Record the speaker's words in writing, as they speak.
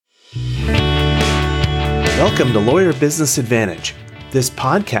Welcome to Lawyer Business Advantage. This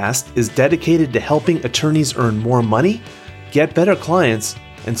podcast is dedicated to helping attorneys earn more money, get better clients,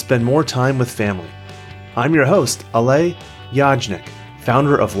 and spend more time with family. I'm your host, Alay Yajnik,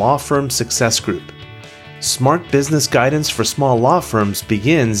 founder of law firm Success Group. Smart business guidance for small law firms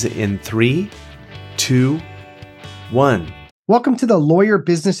begins in 3, 2, 1. Welcome to the Lawyer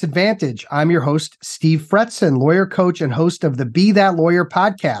Business Advantage. I'm your host, Steve Fretzin, lawyer coach and host of the Be That Lawyer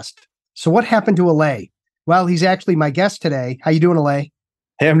podcast. So what happened to Alay? Well, he's actually my guest today. How you doing, Alay?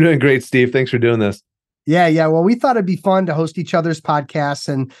 Hey, I'm doing great, Steve. Thanks for doing this. Yeah. Well, we thought it'd be fun to host each other's podcasts.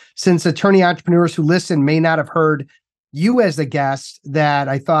 And since attorney entrepreneurs who listen may not have heard you as the guest, that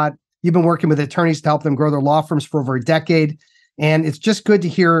I thought you've been working with attorneys to help them grow their law firms for over a decade. And it's just good to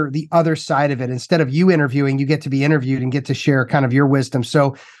hear the other side of it. Instead of you interviewing, you get to be interviewed and get to share kind of your wisdom.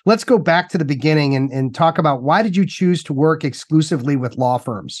 So let's go back to the beginning and talk about why did you choose to work exclusively with law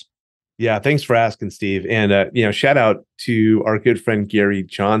firms? Yeah, thanks for asking, Steve. And, shout out to our good friend, Gary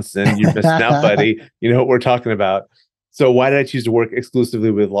Johnson. You're missing out, buddy. You know what we're talking about. So why did I choose to work exclusively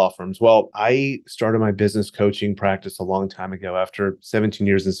with law firms? Well, I started my business coaching practice a long time ago after 17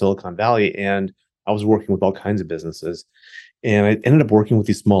 years in Silicon Valley, and I was working with all kinds of businesses. And I ended up working with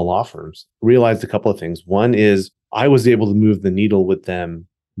these small law firms, realized a couple of things. One is I was able to move the needle with them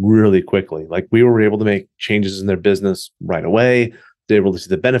really quickly. Like we were able to make changes in their business right away. They were able to see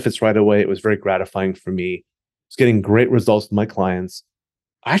the benefits right away. It was very gratifying for me. I was getting great results with my clients.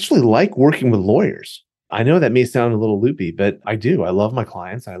 I actually like working with lawyers. I know that may sound a little loopy, but I do. I love my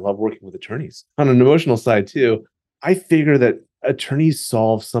clients. I love working with attorneys. On an emotional side too, I figure that attorneys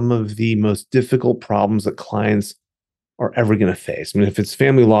solve some of the most difficult problems that clients are ever going to face. I mean, if it's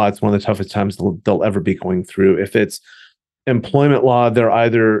family law, it's one of the toughest times they'll ever be going through. If it's employment law, they've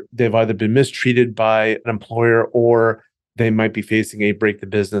either been mistreated by an employer or they might be facing a break the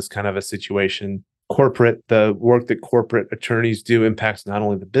business kind of a situation. Corporate, the work that corporate attorneys do impacts not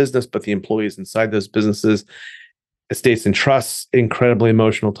only the business, but the employees inside those businesses. Estates and trusts, incredibly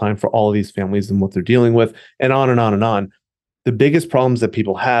emotional time for all of these families and what they're dealing with, and on and on and on. The biggest problems that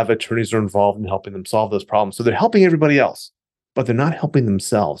people have, attorneys are involved in helping them solve those problems. So they're helping everybody else, but they're not helping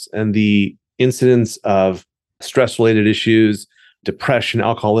themselves. And the incidence of stress-related issues, depression,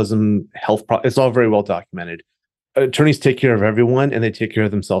 alcoholism, it's all very well documented. Attorneys take care of everyone and they take care of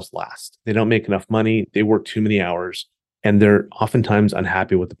themselves last. They don't make enough money. They work too many hours and they're oftentimes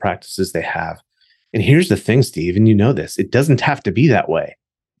unhappy with the practices they have. And here's the thing, Steve, and you know this, it doesn't have to be that way.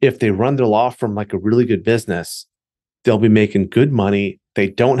 If they run their law firm like a really good business, they'll be making good money. They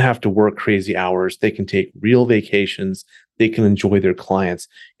don't have to work crazy hours. They can take real vacations. They can enjoy their clients.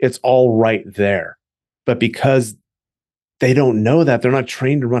 It's all right there. But because they don't know that, they're not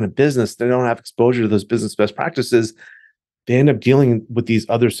trained to run a business, they don't have exposure to those business best practices, they end up dealing with these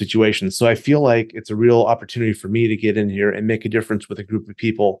other situations. So I feel like it's a real opportunity for me to get in here and make a difference with a group of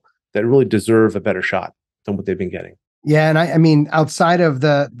people that really deserve a better shot than what they've been getting. Yeah. And I mean, outside of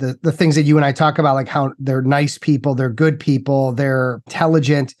the things that you and I talk about, like how they're nice people, they're good people, they're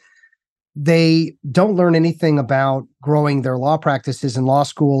intelligent, they don't learn anything about growing their law practices in law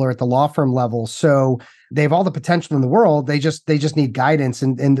school or at the law firm level. So they have all the potential in the world. They just need guidance.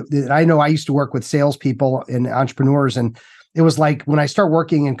 And I know I used to work with salespeople and entrepreneurs, and it was like when I start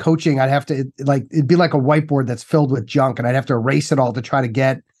working and coaching, I'd have to it'd be like a whiteboard that's filled with junk, and I'd have to erase it all to try to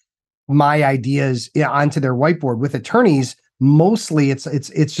get my ideas onto their whiteboard. With attorneys, mostly it's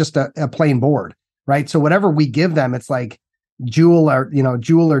just a plain board, right? So whatever we give them, it's like jewel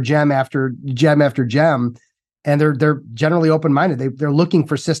or gem after gem. And they're generally open-minded. They're looking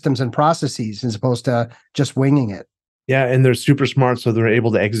for systems and processes as opposed to just winging it. Yeah, and they're super smart, so they're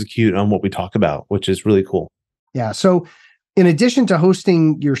able to execute on what we talk about, which is really cool. Yeah. So in addition to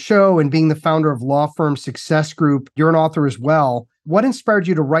hosting your show and being the founder of law firm Success Group, you're an author as well. What inspired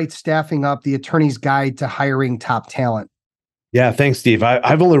you to write Staffing Up, the Attorney's Guide to Hiring Top Talent? Yeah, thanks, Steve.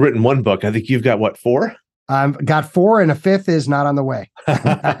 I've only written one book. I think you've got, what, 4? I've got 4 and a 5th is not on the way.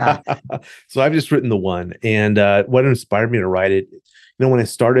 So I've just written the one. And what inspired me to write it, when I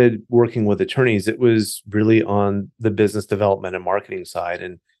started working with attorneys, it was really on the business development and marketing side.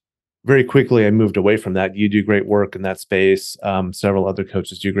 And very quickly, I moved away from that. You do great work in that space. Several other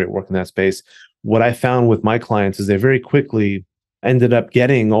coaches do great work in that space. What I found with my clients is they very quickly ended up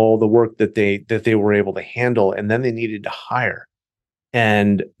getting all the work that they were able to handle, and then they needed to hire.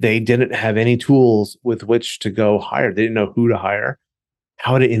 And they didn't have any tools with which to go hire. They didn't know who to hire,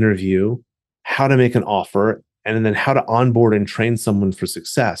 how to interview, how to make an offer, and then how to onboard and train someone for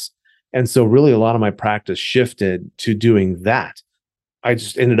success. And so really a lot of my practice shifted to doing that. I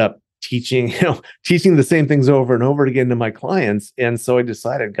just ended up teaching, teaching the same things over and over again to my clients. And so I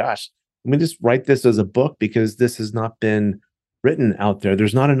decided, gosh, let me just write this as a book because this has not been written out there.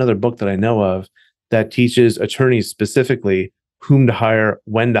 There's not another book that I know of that teaches attorneys specifically whom to hire,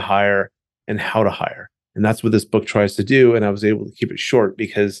 when to hire, and how to hire. And that's what this book tries to do. And I was able to keep it short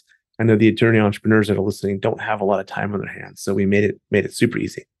because I know the attorney entrepreneurs that are listening don't have a lot of time on their hands. So we made it super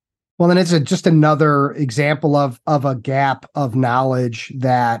easy. Well, then it's just another example of a gap of knowledge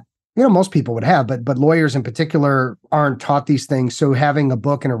that most people would have, but lawyers in particular aren't taught these things. So having a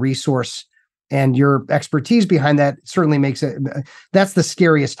book and a resource and your expertise behind that certainly makes it. That's the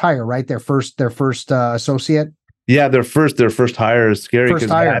scariest hire, right? Their first associate. Yeah, their first hire is scary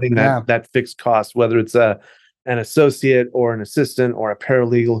because adding that fixed cost, whether it's an associate or an assistant or a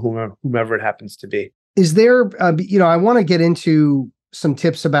paralegal, whomever it happens to be. Is there, I want to get into some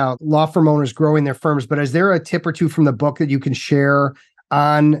tips about law firm owners growing their firms, but is there a tip or two from the book that you can share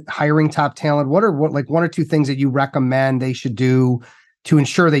on hiring top talent? What are one or two things that you recommend they should do to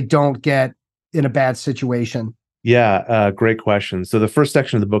ensure they don't get in a bad situation? Yeah, great question. So the first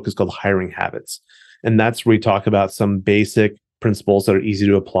section of the book is called Hiring Habits. And that's where we talk about some basic principles that are easy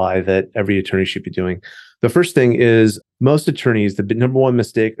to apply that every attorney should be doing. The first thing is most attorneys, the number one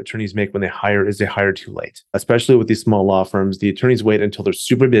mistake attorneys make when they hire is they hire too late, especially with these small law firms. The attorneys wait until they're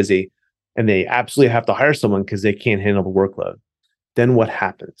super busy and they absolutely have to hire someone because they can't handle the workload. Then what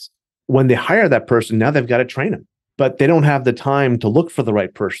happens? When they hire that person, now they've got to train them, but they don't have the time to look for the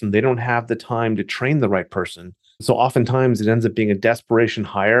right person. They don't have the time to train the right person. So oftentimes it ends up being a desperation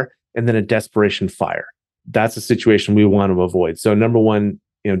hire and then a desperation fire. That's a situation we want to avoid. So number one,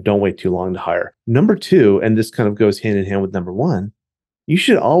 don't wait too long to hire. Number two, and this kind of goes hand in hand with number one, you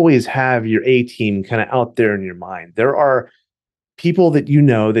should always have your A team kind of out there in your mind. There are people that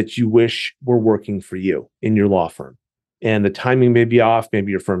that you wish were working for you in your law firm. And the timing may be off.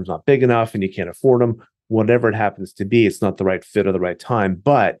 Maybe your firm's not big enough and you can't afford them. Whatever it happens to be, it's not the right fit or the right time.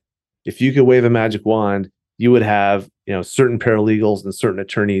 But if you could wave a magic wand, you would have certain paralegals and certain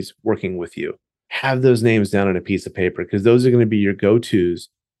attorneys working with you. Have those names down on a piece of paper because those are going to be your go-tos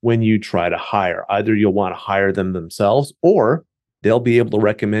when you try to hire. Either you'll want to hire them themselves or they'll be able to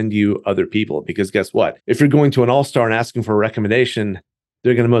recommend you other people. Because guess what? If you're going to an all-star and asking for a recommendation,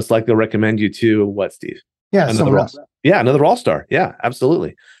 they're going to most likely recommend you to what, Steve? Yeah, someone else. Yeah, another all-star. Yeah,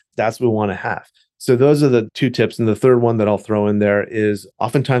 absolutely. That's what we want to have. So those are the two tips. And the third one that I'll throw in there is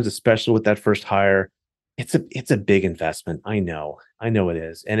oftentimes, especially with that first hire, it's a big investment. I know it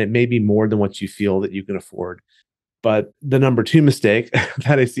is. And it may be more than what you feel that you can afford. But the number two mistake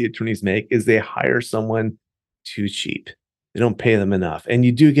that I see attorneys make is they hire someone too cheap. They don't pay them enough. And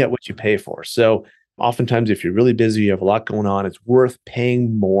you do get what you pay for. So oftentimes, if you're really busy, you have a lot going on, it's worth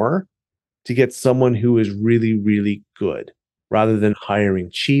paying more to get someone who is really, really good rather than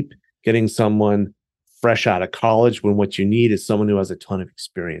hiring cheap, getting someone fresh out of college when what you need is someone who has a ton of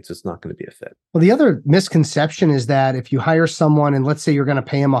experience. It's not going to be a fit. Well, the other misconception is that if you hire someone and let's say you're going to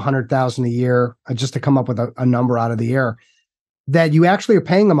pay them $100,000 a year, just to come up with a number out of the air, that you actually are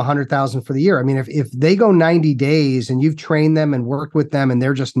paying them $100,000 for the year. I mean, if they go 90 days and you've trained them and worked with them and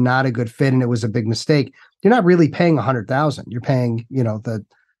they're just not a good fit and it was a big mistake, you're not really paying $100,000. You're paying, the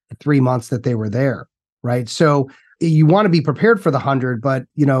 3 months that they were there, right? So you want to be prepared for the 100, but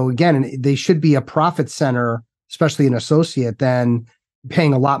again, they should be a profit center, especially an associate, then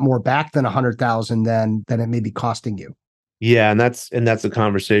paying a lot more back than 100,000 than it may be costing you. Yeah, and that's a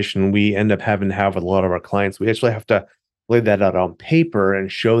conversation we end up having to have with a lot of our clients. We actually have to lay that out on paper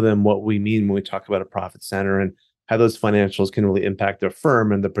and show them what we mean when we talk about a profit center and how those financials can really impact their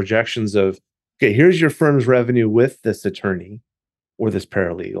firm and the projections of, okay, here's your firm's revenue with this attorney or this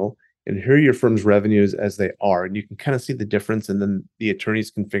paralegal. And here are your firm's revenues as they are. And you can kind of see the difference. And then the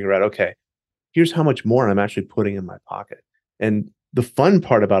attorneys can figure out, okay, here's how much more I'm actually putting in my pocket. And the fun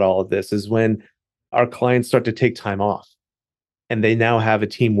part about all of this is when our clients start to take time off and they now have a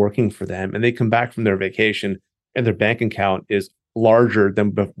team working for them and they come back from their vacation and their bank account is larger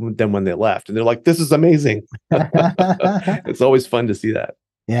than when they left. And they're like, this is amazing. It's always fun to see that.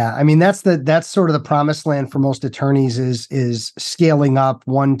 Yeah, I mean that's sort of the promised land for most attorneys is scaling up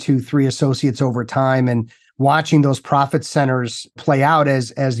 1, 2, 3 associates over time and watching those profit centers play out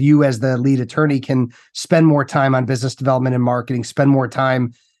as you as the lead attorney can spend more time on business development and marketing, spend more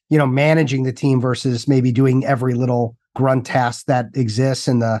time, managing the team versus maybe doing every little grunt task that exists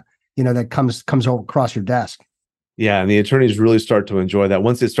and that comes across your desk. Yeah, and the attorneys really start to enjoy that.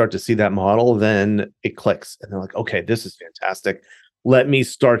 Once they start to see that model, then it clicks and they're like, okay, this is fantastic. Let me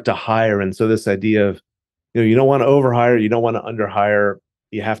start to hire. And so this idea of, you don't want to overhire, you don't want to underhire,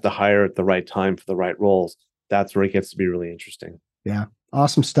 you have to hire at the right time for the right roles. That's where it gets to be really interesting. Yeah.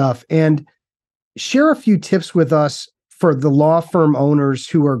 Awesome stuff. And share a few tips with us for the law firm owners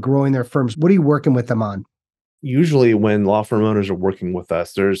who are growing their firms. What are you working with them on? Usually when law firm owners are working with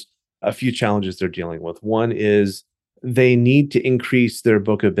us, there's a few challenges they're dealing with. One is they need to increase their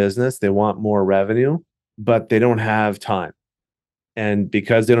book of business. They want more revenue, but they don't have time. And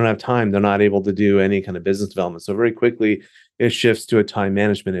because they don't have time, they're not able to do any kind of business development. So very quickly, it shifts to a time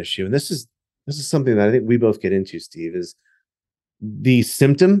management issue. And this is something that I think we both get into, Steve, is the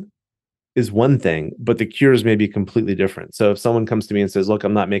symptom is one thing, but the cures may be completely different. So if someone comes to me and says, look,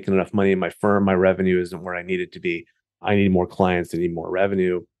 I'm not making enough money in my firm, my revenue isn't where I need it to be. I need more clients, I need more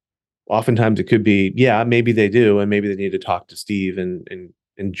revenue. Oftentimes it could be, yeah, maybe they do, and maybe they need to talk to Steve and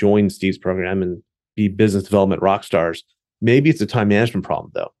join Steve's program and be business development rock stars. Maybe it's a time management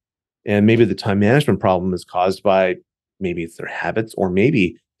problem though. And maybe the time management problem is caused by maybe it's their habits, or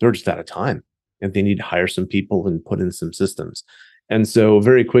maybe they're just out of time and they need to hire some people and put in some systems. And so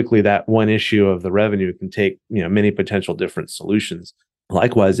very quickly, that one issue of the revenue can take, many potential different solutions.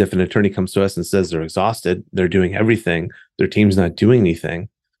 Likewise, if an attorney comes to us and says they're exhausted, they're doing everything, their team's not doing anything,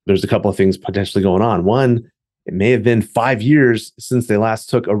 there's a couple of things potentially going on. One, it may have been 5 years since they last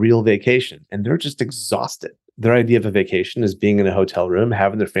took a real vacation and they're just exhausted. Their idea of a vacation is being in a hotel room,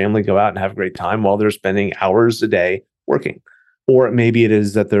 having their family go out and have a great time while they're spending hours a day working. Or maybe it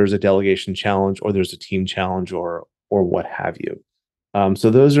is that there's a delegation challenge or there's a team challenge or what have you. So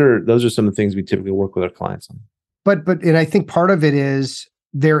those are some of the things we typically work with our clients on. But and I think part of it is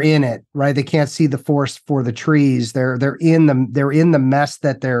they're in it, right? They can't see the forest for the trees. They're in the mess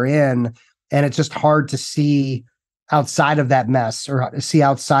that they're in, and it's just hard to see outside of that mess or see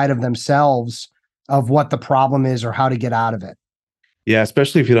outside of themselves of what the problem is or how to get out of it. Yeah,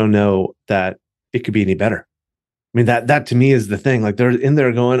 especially if you don't know that it could be any better. I mean, that to me is the thing. Like they're in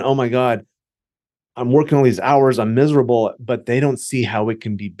there going, "Oh my God, I'm working all these hours, I'm miserable," but they don't see how it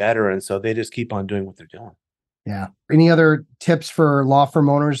can be better. And so they just keep on doing what they're doing. Yeah. Any other tips for law firm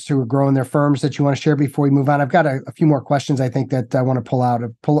owners who are growing their firms that you want to share before we move on? I've got a few more questions I think that I want to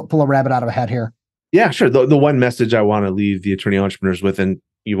pull a rabbit out of a hat here. Yeah, sure. The one message I want to leave the attorney entrepreneurs with, and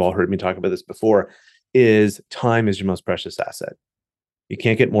you've all heard me talk about this before, is time is your most precious asset. You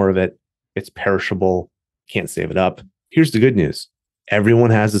can't get more of it. It's perishable. Can't save it up. Here's the good news.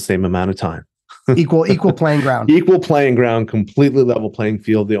 Everyone has the same amount of time. Equal playing ground. Equal playing ground, completely level playing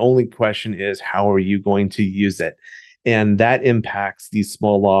field. The only question is, how are you going to use it? And that impacts these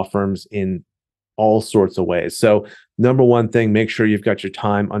small law firms in all sorts of ways. So number one thing, make sure you've got your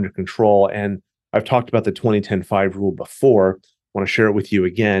time under control. And I've talked about the 20-10-5 rule before. I want to share it with you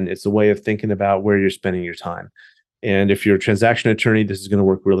again. It's a way of thinking about where you're spending your time. And if you're a transaction attorney, this is going to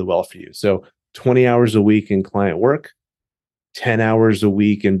work really well for you. So 20 hours a week in client work, 10 hours a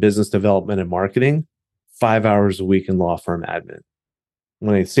week in business development and marketing, 5 hours a week in law firm admin.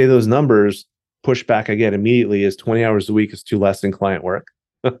 When I say those numbers, pushback I get immediately is 20 hours a week is too less in client work.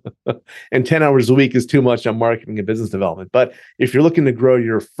 And 10 hours a week is too much on marketing and business development. But if you're looking to grow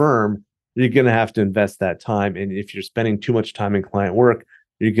your firm, you're going to have to invest that time. And if you're spending too much time in client work,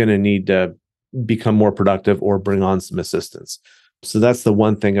 you're going to need to become more productive or bring on some assistance. So that's the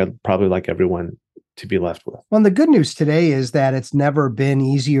one thing I'd probably like everyone to be left with. Well, the good news today is that it's never been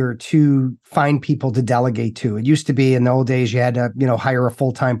easier to find people to delegate to. It used to be in the old days, you had to, hire a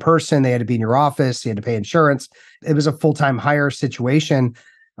full-time person. They had to be in your office. You had to pay insurance. It was a full-time hire situation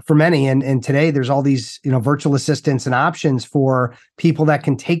for many. And today there's all these, virtual assistants and options for people that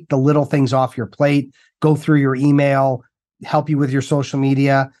can take the little things off your plate, go through your email, help you with your social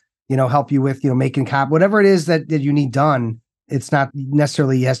media, help you with, making whatever it is that you need done. It's not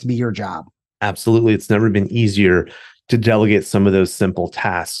necessarily has to be your job. Absolutely. It's never been easier to delegate some of those simple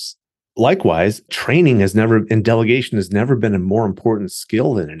tasks. Likewise, training and delegation has never been a more important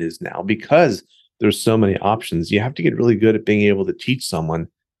skill than it is now because there's so many options. You have to get really good at being able to teach someone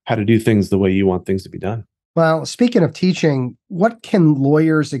how to do things the way you want things to be done. Well, speaking of teaching, what can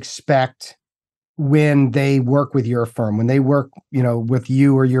lawyers expect when they work with your firm, when they work, with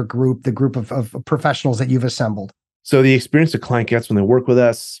you or your group, the group of professionals that you've assembled? So the experience a client gets when they work with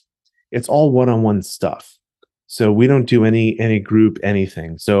us, it's all one-on-one stuff. So we don't do any group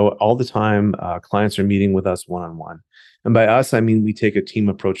anything. So all the time, clients are meeting with us one-on-one. And by us, I mean we take a team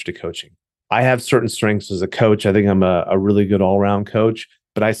approach to coaching. I have certain strengths as a coach. I think I'm a really good all-around coach,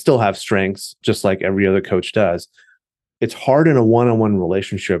 but I still have strengths just like every other coach does. It's hard in a one-on-one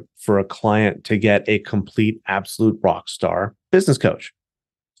relationship for a client to get a complete, absolute rock star business coach.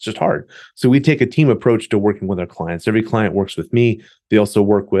 It's just hard. So we take a team approach to working with our clients. Every client works with me. They also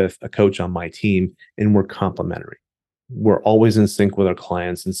work with a coach on my team, and we're complementary. We're always in sync with our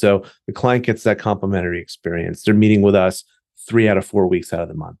clients. And so the client gets that complementary experience. They're meeting with us 3 out of 4 weeks out of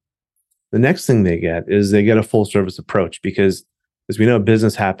the month. The next thing they get is they get a full service approach because, as we know,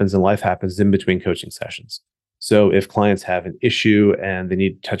 business happens and life happens in between coaching sessions. So if clients have an issue and they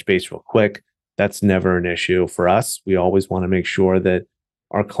need to touch base real quick, that's never an issue for us. We always want to make sure that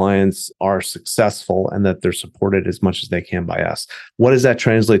our clients are successful and that they're supported as much as they can by us. What does that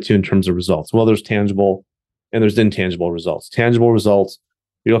translate to in terms of results? Well, there's tangible and there's intangible results. Tangible results,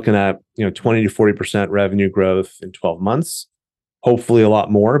 you're looking at 20 to 40% revenue growth in 12 months, hopefully a lot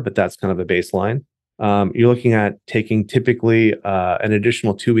more, but that's kind of a baseline. You're looking at taking typically an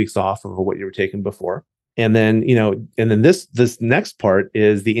additional 2 weeks off of what you were taking before. And then, this next part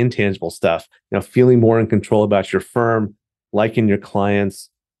is the intangible stuff, feeling more in control about your firm, liking your clients,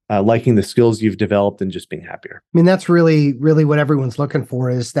 liking the skills you've developed, and just being happier. I mean, that's really, really what everyone's looking for,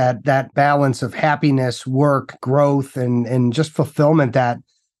 is that balance of happiness, work, growth, and just fulfillment, that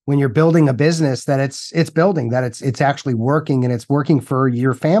when you're building a business, that it's building, that it's actually working, and it's working for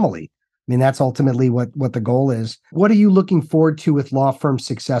your family. I mean, that's ultimately what the goal is. What are you looking forward to with Law Firm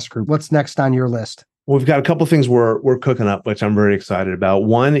Success Group? What's next on your list? Well, we've got a couple of things we're cooking up, which I'm very excited about.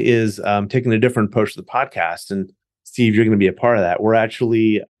 One is taking a different approach to the podcast. And Steve, you're going to be a part of that. We're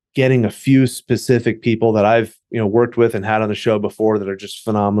actually getting a few specific people that I've worked with and had on the show before that are just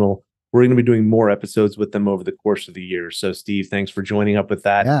phenomenal. We're going to be doing more episodes with them over the course of the year. So Steve, thanks for joining up with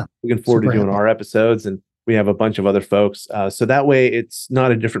that. Yeah, looking forward to doing our episodes, and we have a bunch of other folks. So that way it's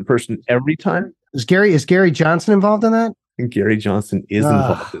not a different person every time. Is Gary Johnson involved in that? I think Gary Johnson is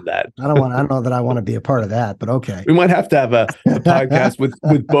involved in that. I don't know that I want to be a part of that, but okay. We might have to have a podcast with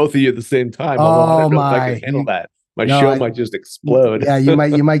both of you at the same time. Oh, I don't know if I can handle that. My show might just explode. Yeah, you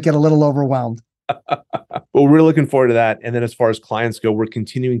might get a little overwhelmed. Well, we're looking forward to that. And then as far as clients go, we're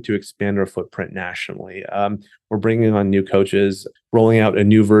continuing to expand our footprint nationally. We're bringing on new coaches, rolling out a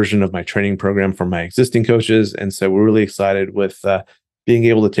new version of my training program for my existing coaches. And so we're really excited with being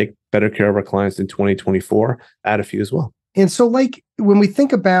able to take better care of our clients in 2024, add a few as well. And so, like, when we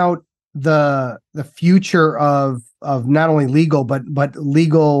think about the future of not only legal, but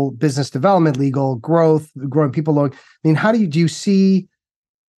legal business development, legal growth, growing people, I mean, how do you see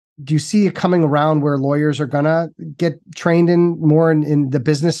it coming around where lawyers are gonna get trained in more in the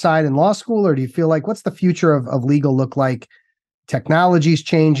business side in law school? Or do you feel like, what's the future of legal look like? Technology's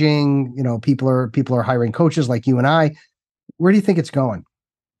changing, people are hiring coaches like you and I. Where do you think it's going?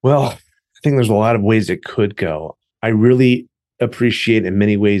 Well, I think there's a lot of ways it could go. I really appreciate in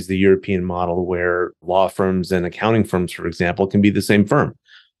many ways the European model, where law firms and accounting firms, for example, can be the same firm.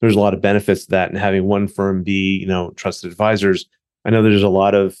 There's a lot of benefits to that, and having one firm be, trusted advisors. I know there's a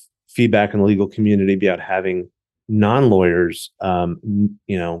lot of feedback in the legal community about having non-lawyers,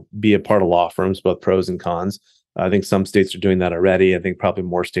 be a part of law firms, both pros and cons. I think some states are doing that already. I think probably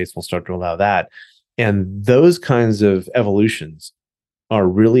more states will start to allow that. And those kinds of evolutions are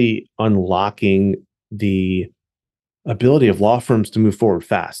really unlocking the ability of law firms to move forward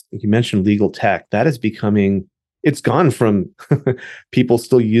fast. Like you mentioned, legal tech, that is becoming, it's gone from people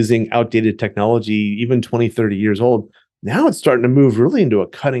still using outdated technology, even 20, 30 years old. Now it's starting to move really into a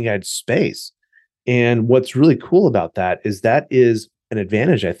cutting edge space. And what's really cool about that is an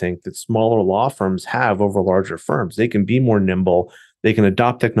advantage, I think, that smaller law firms have over larger firms. They can be more nimble. They can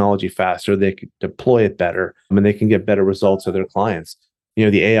adopt technology faster. They can deploy it better, and they can get better results of their clients.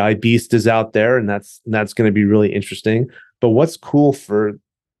 The AI beast is out there, and that's going to be really interesting. But what's cool for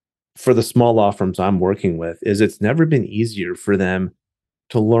the small law firms I'm working with is it's never been easier for them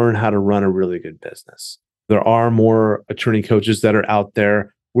to learn how to run a really good business. There are more attorney coaches that are out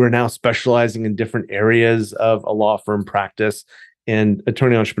there. We're now specializing in different areas of a law firm practice. And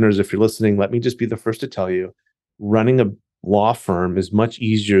attorney entrepreneurs, if you're listening, let me just be the first to tell you, running a law firm is much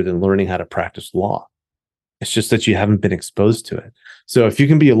easier than learning how to practice law. It's just that you haven't been exposed to it. So if you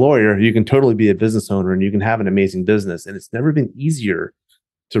can be a lawyer, you can totally be a business owner, and you can have an amazing business. And it's never been easier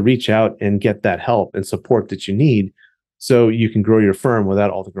to reach out and get that help and support that you need so you can grow your firm without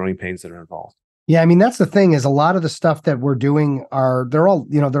all the growing pains that are involved. Yeah, I mean, that's the thing, is a lot of the stuff that we're doing they're all,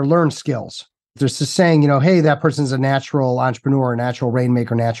 they're learned skills. There's this saying, hey, that person's a natural entrepreneur, natural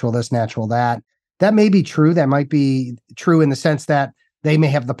rainmaker, natural this, natural that. That may be true. That might be true in the sense that they may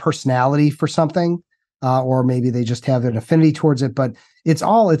have the personality for something. Or maybe they just have an affinity towards it, but it's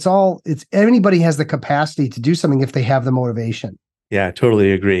anybody has the capacity to do something if they have the motivation. Yeah, I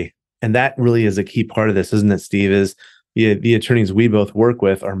totally agree. And that really is a key part of this, isn't it, Steve? Is the attorneys we both work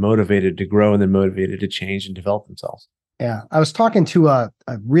with are motivated to grow, and they're motivated to change and develop themselves. Yeah. I was talking to a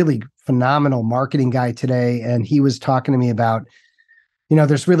really phenomenal marketing guy today, and he was talking to me about,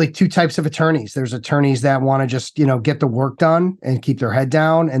 there's really two types of attorneys. There's attorneys that want to just, get the work done and keep their head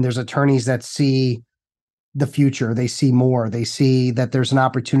down. And there's attorneys that see the future. They see more. They see that there's an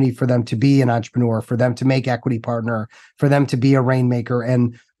opportunity for them to be an entrepreneur, for them to make equity partner, for them to be a rainmaker,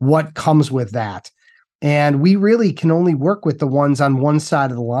 and what comes with that. And we really can only work with the ones on one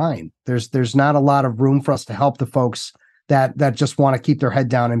side of the line. There's not a lot of room for us to help the folks that just want to keep their head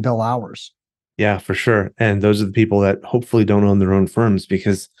down and bill hours. Yeah, for sure. And those are the people that hopefully don't own their own firms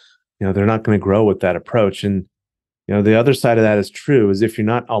because, they're not going to grow with that approach. And, the other side of that is true is if you're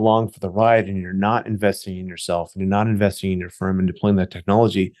not along for the ride and you're not investing in yourself and you're not investing in your firm and deploying that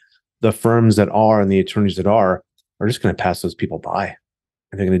technology, the firms that are and the attorneys that are just going to pass those people by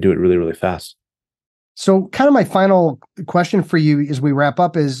and they're going to do it really, really fast. So kind of my final question for you as we wrap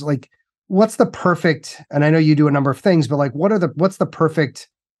up is like, what's the perfect, and I know you do a number of things, but like, what's the perfect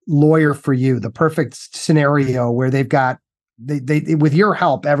lawyer for you, the perfect scenario where they've got, they with your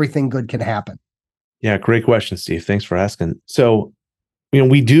help, everything good can happen? Yeah, great question, Steve. Thanks for asking. So,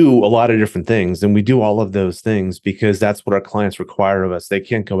 we do a lot of different things and we do all of those things because that's what our clients require of us. They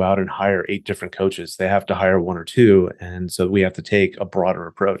can't go out and hire 8 different coaches. They have to hire 1 or 2. And so we have to take a broader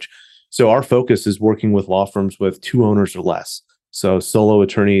approach. So our focus is working with law firms with 2 owners or less. So solo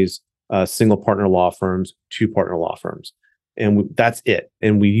attorneys, single partner law firms, 2 partner law firms. And that's it.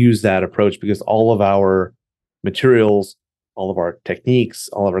 And we use that approach because all of our materials, all of our techniques,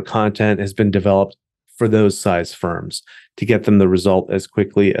 all of our content has been developed for those size firms to get them the result as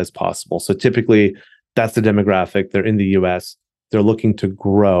quickly as possible. So typically that's the demographic. They're in the US. They're looking to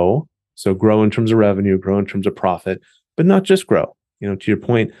grow. So grow in terms of revenue, grow in terms of profit, but not just grow. To your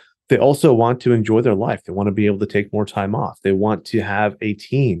point, they also want to enjoy their life. They want to be able to take more time off. They want to have a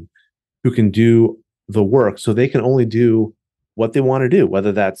team who can do the work so they can only do what they want to do,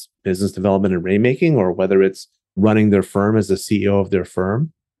 whether that's business development and rainmaking or whether it's running their firm as the CEO of their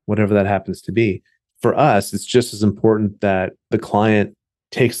firm, whatever that happens to be. For us, it's just as important that the client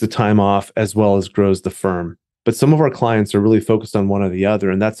takes the time off as well as grows the firm. But some of our clients are really focused on one or the other,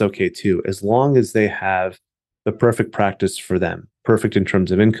 and that's okay too, as long as they have the perfect practice for them. Perfect in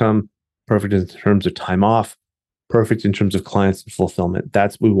terms of income, perfect in terms of time off, perfect in terms of clients and fulfillment.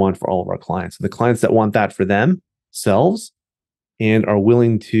 That's what we want for all of our clients. And the clients that want that for themselves and are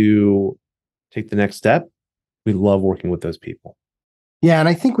willing to take the next step, we love working with those people. Yeah. And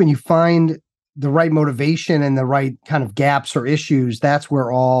I think when you find the right motivation and the right kind of gaps or issues, that's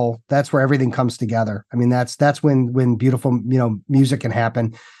where everything comes together. I mean, that's when beautiful, music can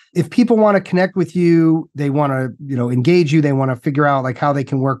happen. If people want to connect with you, they want to, engage you, they want to figure out like how they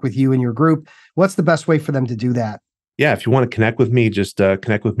can work with you and your group, what's the best way for them to do that? Yeah. If you want to connect with me, just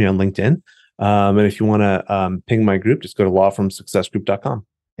connect with me on LinkedIn. And if you want to ping my group, just go to lawfirmsuccessgroup.com.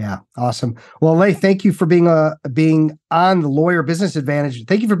 Yeah. Awesome. Well, Alay, thank you for being on the Lawyer Business Advantage.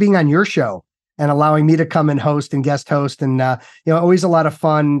 Thank you for being on your show and allowing me to come and host and guest host. And, always a lot of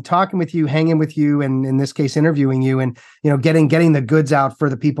fun talking with you, hanging with you, and in this case, interviewing you and, getting the goods out for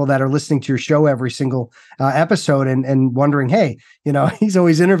the people that are listening to your show every single episode and wondering, hey, he's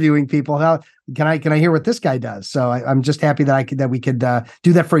always interviewing people. How can I hear what this guy does? So I'm just happy that we could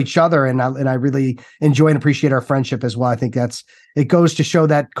do that for each other. And I really enjoy and appreciate our friendship as well. I think it goes to show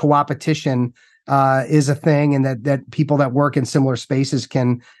that co-opetition is a thing, and that people that work in similar spaces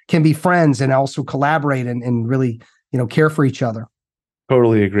can be friends and also collaborate and really, care for each other.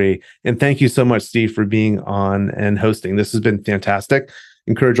 Totally agree. And thank you so much, Steve, for being on and hosting. This has been fantastic.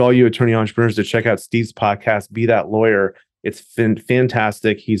 Encourage all you attorney entrepreneurs to check out Steve's podcast, Be That Lawyer. It's been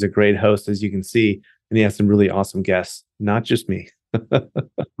fantastic. He's a great host, as you can see, and he has some really awesome guests, not just me. Thank you,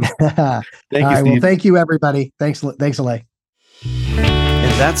 Steve. Well, thank you, everybody. Thanks, Alay.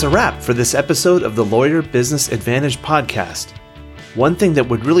 And that's a wrap for this episode of the Lawyer Business Advantage podcast. One thing that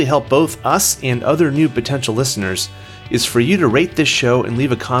would really help both us and other new potential listeners is for you to rate this show and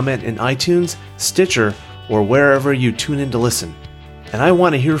leave a comment in iTunes, Stitcher, or wherever you tune in to listen. And I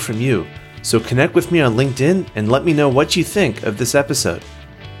want to hear from you, so connect with me on LinkedIn and let me know what you think of this episode.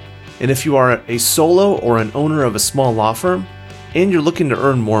 And if you are a solo or an owner of a small law firm and you're looking to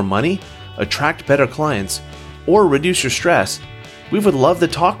earn more money, attract better clients, or reduce your stress, we would love to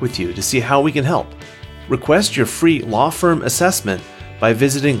talk with you to see how we can help. Request your free law firm assessment by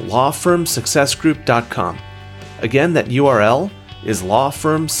visiting lawfirmsuccessgroup.com. Again, that URL is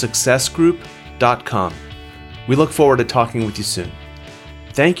lawfirmsuccessgroup.com. We look forward to talking with you soon.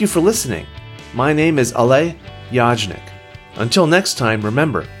 Thank you for listening. My name is Alay Yajnik. Until next time,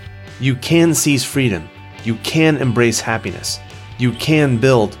 remember, you can seize freedom. You can embrace happiness. You can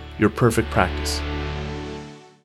build your perfect practice.